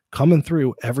coming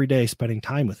through every day, spending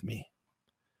time with me.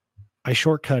 I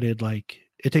shortcutted, like,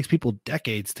 it takes people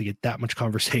decades to get that much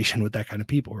conversation with that kind of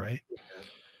people, right?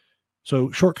 So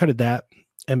shortcutted that.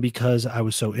 And because I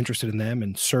was so interested in them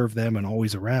and served them and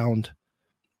always around,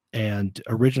 and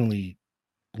originally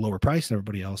lower price than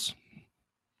everybody else,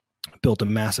 built a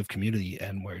massive community,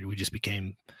 and where we just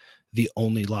became the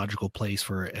only logical place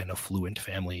for an affluent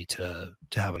family to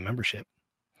have a membership.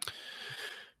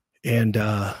 And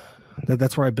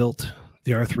that's where I built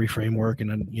the R3 framework,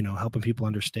 and, you know, helping people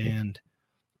understand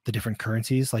the different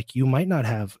currencies. Like, you might not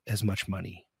have as much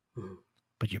money,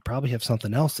 but you probably have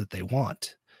something else that they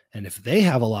want. And if they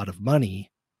have a lot of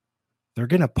money, they're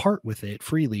going to part with it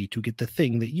freely to get the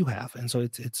thing that you have. And so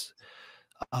it's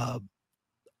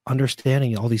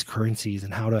understanding all these currencies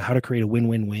and how to create a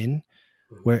win-win-win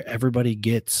where everybody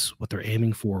gets what they're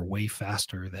aiming for way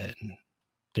faster than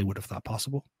they would have thought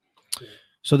possible.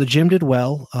 So the gym did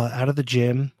well. Out of the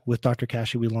gym with Dr.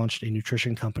 Kashey, we launched a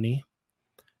nutrition company.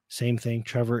 Same thing.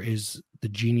 Trevor is the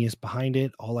genius behind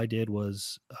it. All I did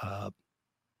was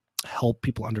help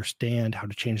people understand how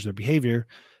to change their behavior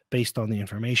based on the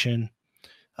information.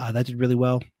 That did really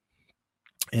well.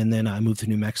 And then I moved to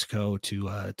New Mexico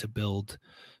to build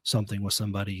something with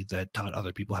somebody that taught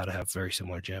other people how to have very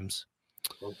similar gyms.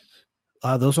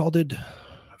 Those all did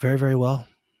very, very well.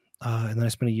 And then I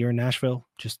spent a year in Nashville,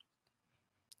 just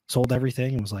sold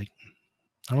everything and was like,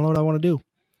 I don't know what I want to do.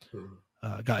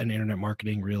 Got into internet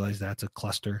marketing, realized that's a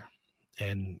cluster,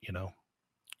 and, you know,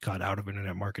 got out of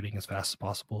internet marketing as fast as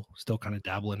possible. Still kind of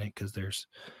dabble in it because there's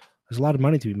a lot of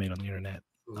money to be made on the internet.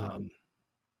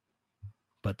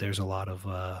 But there's a lot of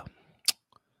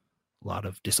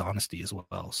dishonesty as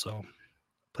well. So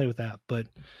play with that. But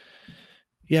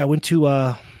yeah, I went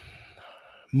to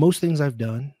most things I've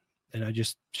done, and I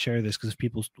just share this because if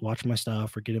people watch my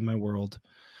stuff or get in my world,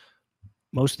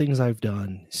 most things I've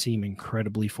done seem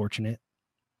incredibly fortunate.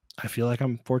 I feel like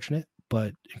I'm fortunate,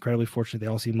 but incredibly fortunate. They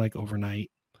all seem like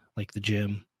overnight, like the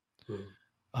gym.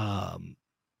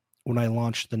 When I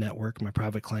launched the network, my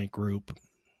private client group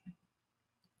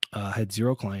had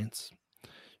 0 clients.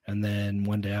 And then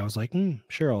one day I was like,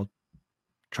 sure, I'll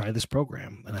try this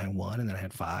program. And I had 1, and then I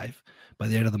had 5. By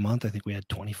the end of the month, I think we had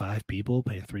 25 people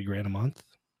paying $3,000 a month.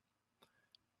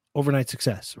 Overnight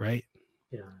success, right?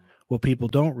 Yeah. What people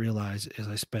don't realize is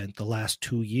I spent the last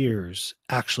 2 years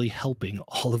actually helping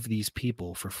all of these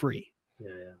people for free.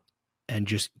 And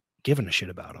just giving a shit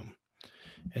about them.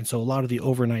 And so a lot of the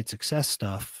overnight success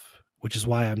stuff, which is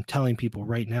why I'm telling people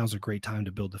right now is a great time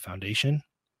to build the foundation.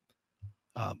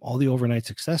 All the overnight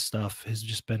success stuff has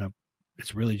just been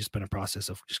it's really just been a process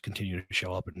of just continuing to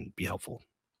show up and be helpful.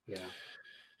 Yeah.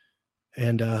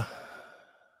 And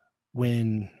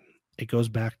when it goes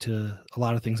back to a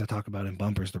lot of things I talk about in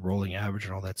bumpers, the rolling average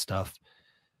and all that stuff,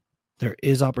 there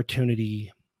is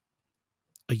opportunity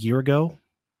a year ago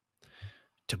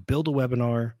to build a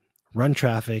webinar, run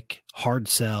traffic, hard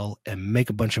sell, and make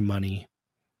a bunch of money,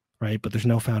 right? But there's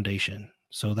no foundation.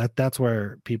 So that's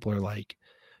where people are like,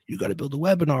 you got to build a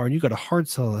webinar and you got to hard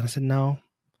sell. And I said, no.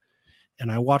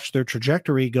 And I watched their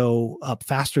trajectory go up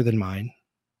faster than mine,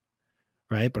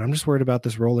 right? But I'm just worried about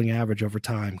this rolling average over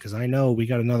time because I know we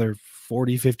got another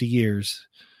 40, 50 years.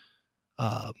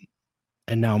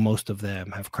 And now most of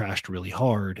them have crashed really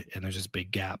hard. And there's this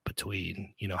big gap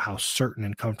between, you know, how certain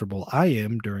and comfortable I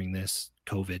am during this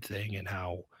COVID thing and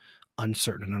how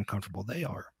uncertain and uncomfortable they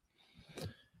are.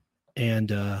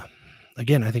 And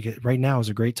again, I think right now is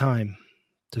a great time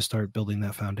to start building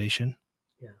that foundation.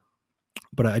 Yeah.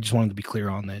 But I just wanted to be clear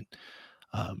on that.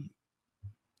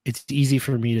 It's easy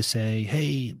for me to say,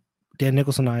 hey, Dan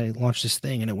Nicholson and I launched this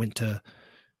thing and it went to,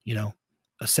 you know,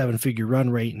 a 7-figure run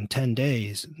rate in 10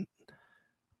 days.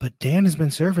 But Dan has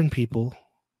been serving people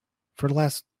for the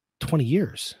last 20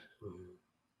 years,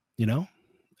 you know,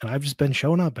 and I've just been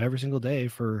showing up every single day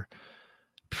for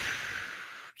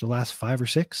the last 5 or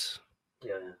 6.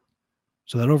 Yeah.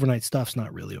 So that overnight stuff's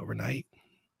not really overnight.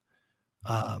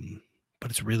 But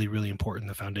it's really, really important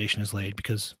the foundation is laid,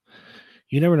 because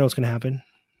you never know what's going to happen.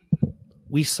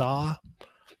 We saw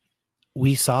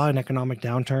an economic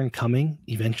downturn coming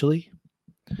eventually.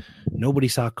 Nobody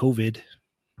saw COVID,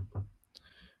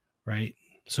 right?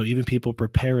 So even people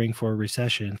preparing for a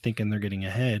recession, thinking they're getting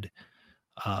ahead,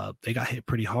 they got hit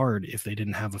pretty hard if they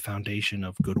didn't have a foundation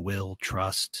of goodwill,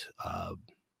 trust,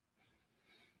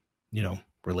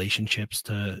 relationships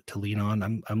to lean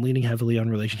on. I'm leaning heavily on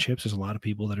relationships. There's a lot of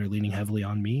people that are leaning heavily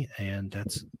on me, and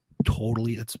that's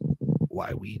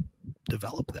why we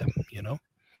develop them,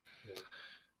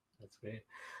 That's great.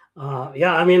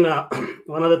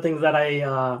 One of the things that I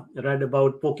read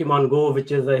about Pokemon Go,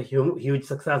 which is a huge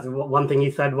success, one thing he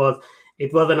said was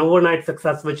it was an overnight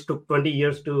success which took 20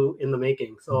 years in the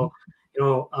making. So,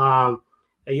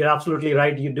 you're absolutely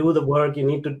right. You do the work. You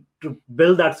need to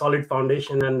build that solid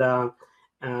foundation,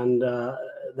 and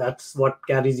that's what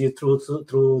carries you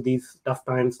through these tough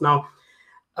times. Now,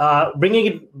 bringing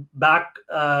it back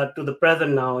to the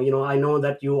present now, I know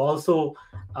that you also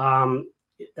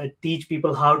teach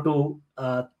people how to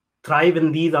thrive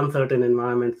in these uncertain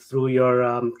environments through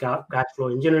your cash flow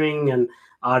engineering and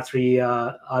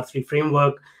R3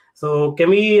 framework. So can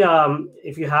we,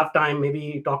 if you have time,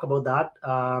 maybe talk about that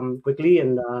quickly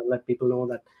and let people know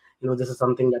that this is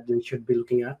something that they should be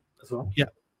looking at as well?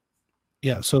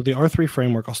 Yeah. So the R3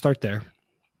 framework, I'll start there.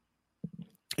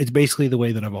 It's basically the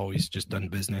way that I've always just done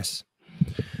business,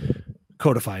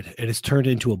 codified. It is turned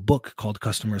into a book called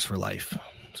Customers for Life.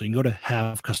 So you can go to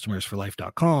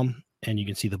havecustomersforlife.com and you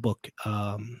can see the book.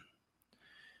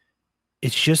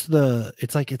 It's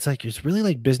really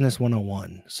like business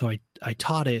 101. So I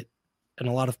taught it, and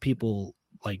a lot of people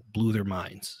like blew their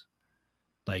minds,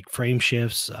 like frame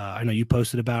shifts. I know you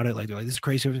posted about it. Like, they're like, this is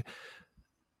crazy.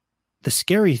 The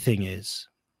scary thing is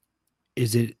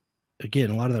it, again,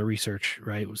 a lot of the research,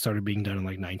 right, started being done in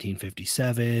like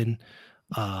 1957.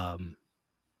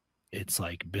 It's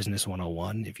like business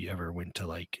 101 if you ever went to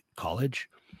like college.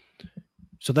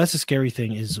 So that's the scary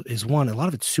thing is one, a lot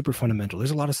of it's super fundamental.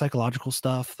 There's a lot of psychological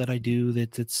stuff that I do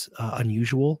that's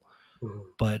unusual,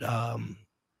 but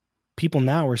people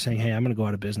now are saying, hey, I'm going to go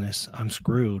out of business. I'm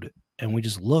screwed. And we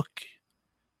just look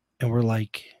and we're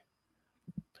like,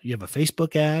 you have a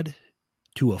Facebook ad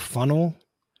to a funnel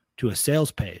to a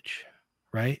sales page,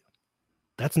 right?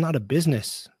 That's not a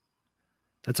business.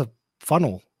 That's a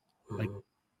funnel. Like,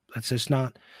 that's just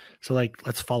not. So like,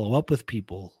 let's follow up with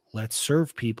people. Let's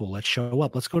serve people. Let's show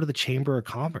up. Let's go to the Chamber of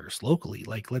Commerce locally.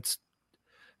 Like, let's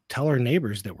tell our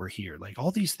neighbors that we're here. Like,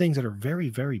 all these things that are very,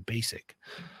 very basic.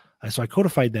 So I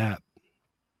codified that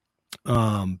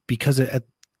because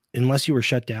unless you were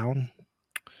shut down,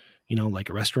 like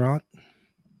a restaurant,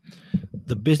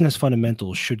 the business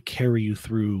fundamentals should carry you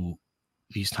through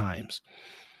these times.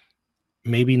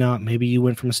 Maybe not. Maybe you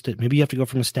went from maybe you have to go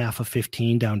from a staff of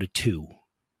 15 down to 2.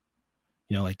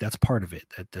 Like, that's part of it.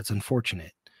 That's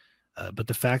unfortunate. But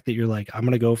the fact that you're like, I'm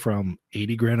going to go from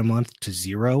 80 grand a month to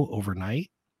 0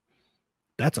 overnight,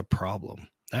 that's a problem.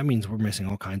 That means we're missing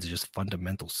all kinds of just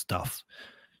fundamental stuff.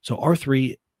 So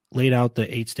R3 laid out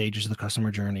the 8 stages of the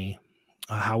customer journey,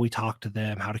 how we talk to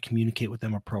them, how to communicate with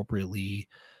them appropriately,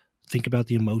 think about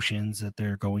the emotions that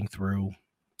they're going through,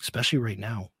 especially right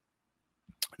now.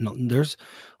 There's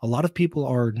a lot of people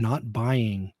are not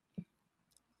buying,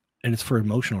 and it's for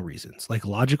emotional reasons. Like,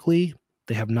 logically,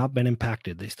 they have not been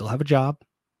impacted. They still have a job.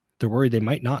 They're worried they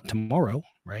might not tomorrow,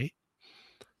 right?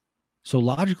 So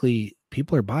logically,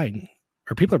 people are buying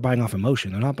off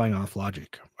emotion. They're not buying off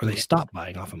logic, or they stop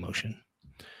buying off emotion.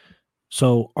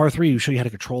 So R3 will show you how to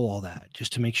control all that,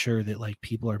 just to make sure that like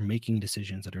people are making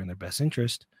decisions that are in their best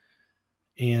interest,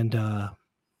 and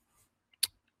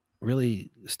really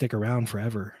stick around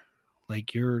forever.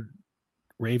 Like, your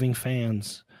raving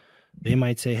fans, they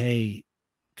might say, hey,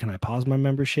 can I pause my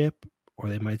membership? Or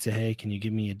they might say, hey, can you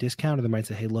give me a discount? Or they might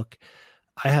say, hey, look,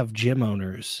 I have gym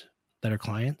owners that are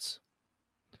clients,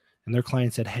 and their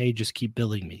client said, hey, just keep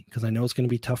billing me, because I know it's going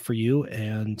to be tough for you.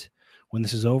 And when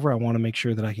this is over, I want to make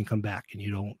sure that I can come back and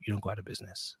you don't go out of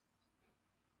business.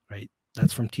 Right?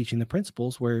 That's from teaching the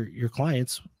principles where your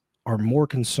clients are more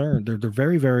concerned. They're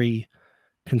very, very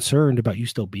concerned about you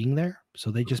still being there.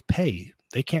 So they just pay.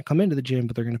 They can't come into the gym,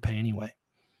 but they're going to pay anyway.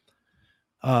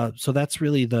 So that's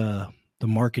really the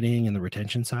marketing and the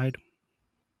retention side.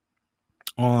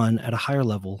 At a higher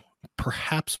level,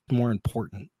 perhaps more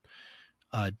important,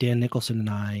 Dan Nicholson and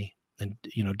I, and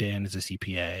Dan is a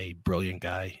CPA, brilliant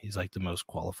guy. He's like the most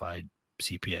qualified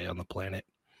CPA on the planet.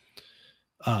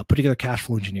 Put together cash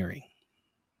flow engineering,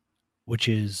 which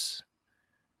is,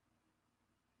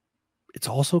 it's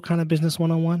also kind of business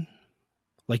 101.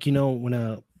 Like, when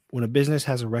a business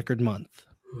has a record month,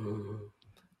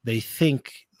 they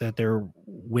think that they're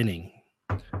winning.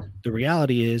 The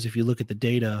reality is, if you look at the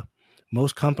data,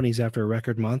 most companies after a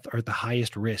record month are at the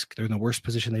highest risk. They're in the worst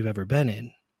position they've ever been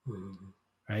in,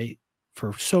 right?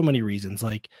 For so many reasons.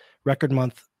 Like, record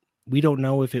month, we don't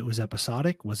know if it was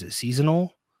episodic. Was it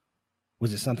seasonal?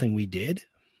 Was it something we did?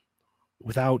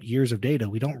 Without years of data,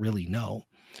 we don't really know.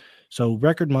 So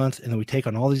record month, and then we take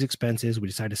on all these expenses. We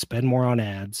decide to spend more on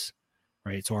ads,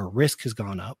 right? So our risk has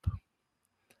gone up.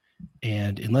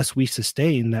 And unless we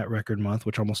sustain that record month,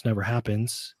 which almost never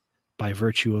happens by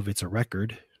virtue of it's a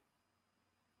record,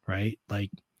 right?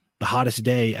 Like the hottest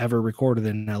day ever recorded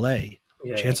in LA.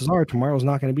 Chances are tomorrow's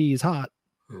not going to be as hot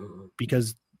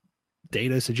because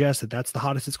data suggests that that's the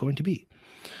hottest it's going to be.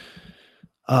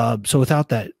 So without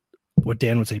that, what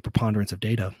Dan would say, preponderance of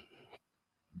data,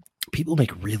 people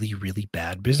make really, really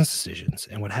bad business decisions.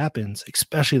 And what happens,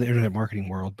 especially in the internet marketing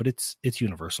world, but it's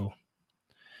universal.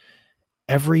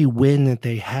 Every win that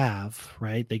they have,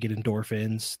 right? They get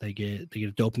endorphins, they get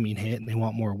a dopamine hit, and they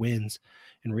want more wins.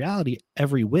 In reality,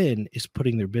 every win is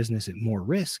putting their business at more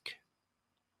risk.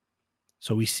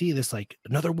 So we see this like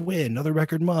another win, another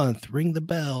record month, ring the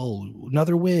bell,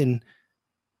 another win.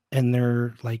 And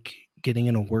they're like getting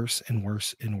in a worse and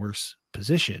worse and worse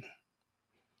position.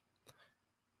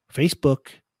 Facebook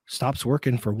stops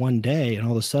working for one day, and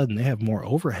all of a sudden they have more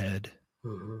overhead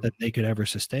than they could ever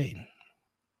sustain.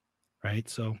 Right?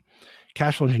 So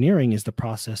cash flow engineering is the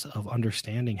process of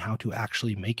understanding how to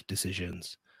actually make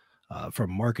decisions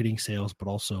from marketing, sales, but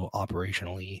also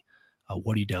operationally.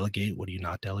 What do you delegate? What do you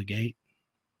not delegate?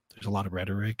 There's a lot of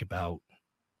rhetoric about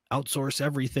outsource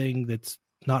everything that's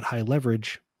not high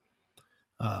leverage.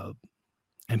 And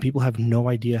people have no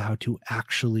idea how to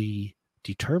actually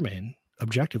determine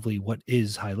objectively what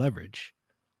is high leverage,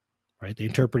 right? They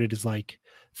interpret it as like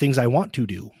things I want to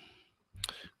do.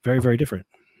 Very, very different.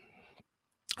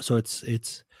 So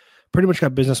it's pretty much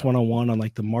got business 101 on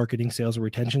like the marketing, sales, or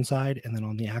retention side. And then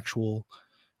on the actual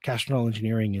cash flow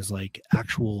engineering is like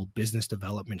actual business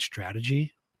development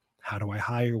strategy. How do I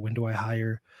hire? When do I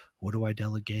hire? What do I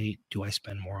delegate? Do I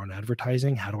spend more on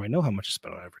advertising? How do I know how much to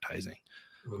spend on advertising?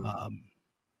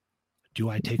 Do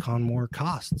I take on more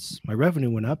costs? My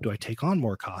revenue went up. Do I take on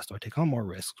more costs? Do I take on more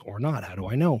risks or not? How do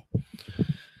I know?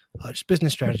 Just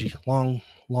business strategy,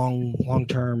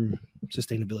 long-term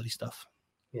sustainability stuff.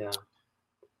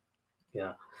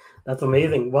 Yeah, that's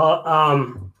amazing.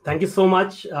 Well, thank you so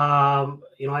much. I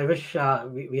wish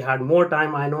we had more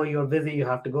time. I know you're busy. You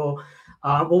have to go.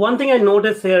 But one thing I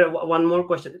noticed here, one more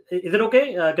question. Is it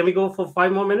okay? Can we go for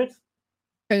 5 more minutes?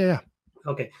 Yeah.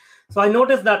 Okay. So I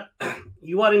noticed that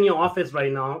you are in your office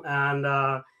right now,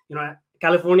 and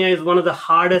California is one of the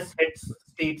hardest hit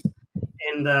states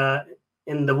in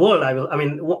the world.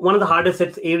 One of the hardest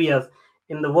hit areas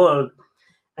in the world.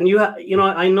 And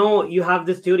I know you have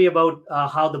this theory about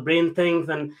how the brain thinks,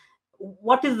 and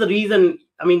what is the reason?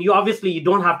 I mean, you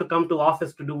don't have to come to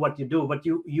office to do what you do, but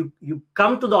you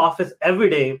come to the office every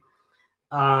day,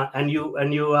 and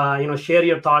you share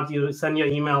your thoughts, you send your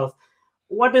emails.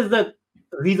 What is the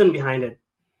reason behind it?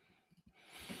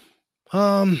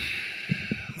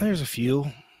 There's a few.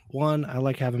 One, I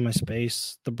like having my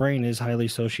space. The brain is highly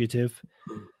associative.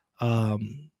 So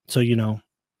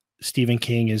Stephen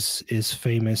King is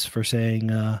famous for saying,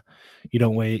 you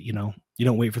don't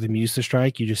wait for the muse to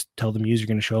strike. You just tell the muse you're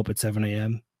going to show up at 7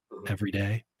 a.m. every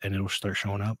day, and it'll start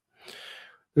showing up.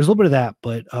 There's a little bit of that,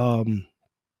 but I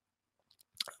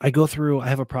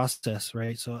have a process,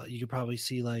 right? So you could probably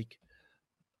see like,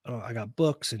 I got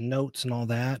books and notes and all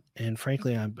that. And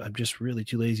frankly, I'm just really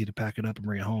too lazy to pack it up and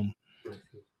bring it home.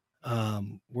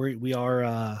 We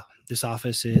are this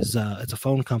office is it's a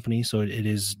phone company, so it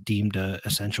is deemed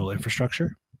essential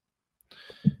infrastructure.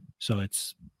 So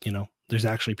it's there's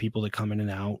actually people that come in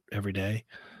and out every day,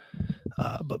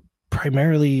 but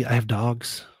primarily I have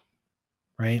dogs,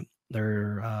 right?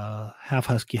 They're half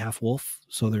husky, half wolf,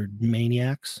 so they're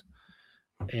maniacs.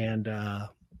 And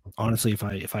honestly,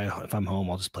 if I'm home,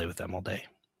 I'll just play with them all day.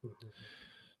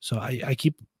 So I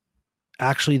keep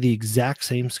actually the exact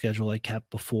same schedule I kept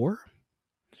before.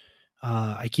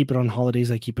 I keep it on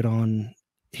holidays. I keep it on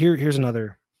here's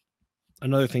another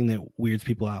thing that weirds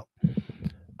people out.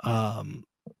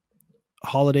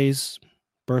 Holidays,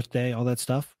 birthday, all that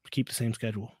stuff, keep the same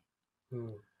schedule.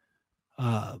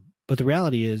 But the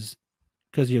reality is,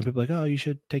 because people are like, oh, you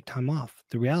should take time off.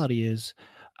 The reality is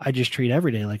I just treat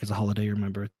every day like it's a holiday or my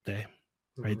birthday,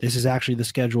 right? This is actually the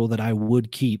schedule that I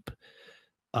would keep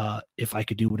if I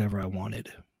could do whatever I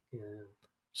wanted. Yeah.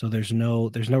 So there's no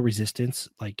resistance,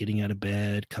 like getting out of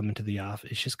bed, coming to the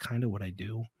office. It's just kind of what I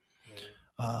do.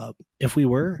 If we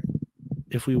were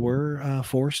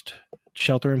forced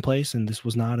shelter in place and this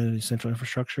was not an essential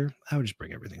infrastructure, I would just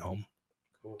bring everything home.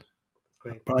 Cool.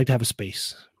 Great. But I like to have a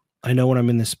space. I know when I'm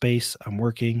in this space, I'm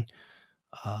working.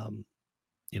 I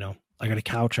got a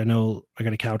couch. I know I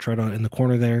got a couch right in the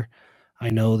corner there. I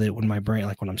know that when my brain,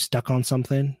 like when I'm stuck on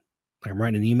something, like I'm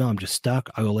writing an email, I'm just stuck.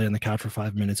 I go lay on the couch for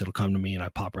 5 minutes. It'll come to me and I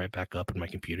pop right back up and my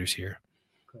computer's here.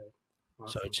 Great.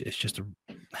 Awesome. So it's just a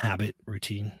habit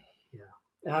routine.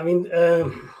 Yeah. I mean,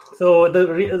 so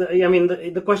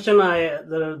the question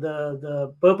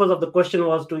the purpose of the question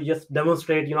was to just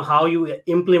demonstrate, how you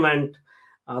implement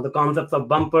the concepts of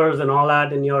bumpers and all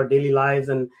that in your daily lives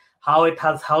and how it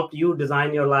has helped you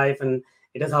design your life, and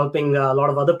it is helping a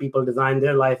lot of other people design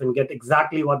their life and get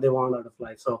exactly what they want out of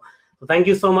life. So thank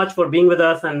you so much for being with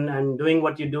us and doing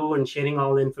what you do and sharing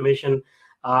all the information.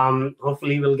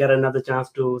 Hopefully we'll get another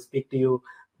chance to speak to you.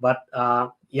 But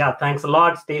thanks a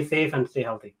lot. Stay safe and stay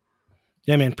healthy.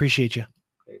 Yeah, man. Appreciate you.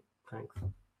 Great. Thanks.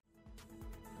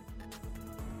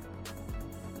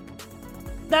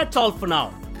 That's all for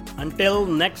now. Until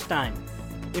next time.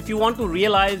 If you want to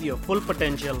realize your full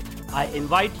potential, I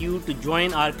invite you to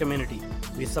join our community.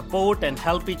 We support and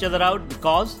help each other out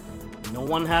because no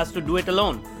one has to do it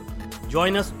alone.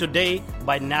 Join us today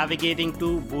by navigating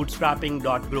to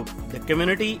bootstrapping.group. The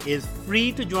community is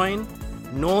free to join,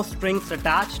 no strings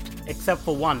attached except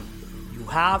for one. You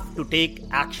have to take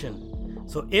action.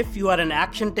 So if you are an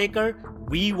action taker,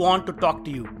 we want to talk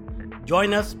to you.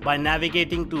 Join us by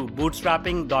navigating to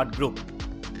bootstrapping.group.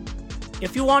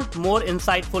 If you want more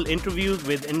insightful interviews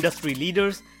with industry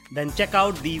leaders, then check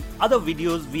out these other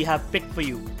videos we have picked for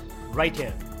you right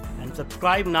here and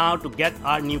subscribe now to get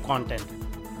our new content.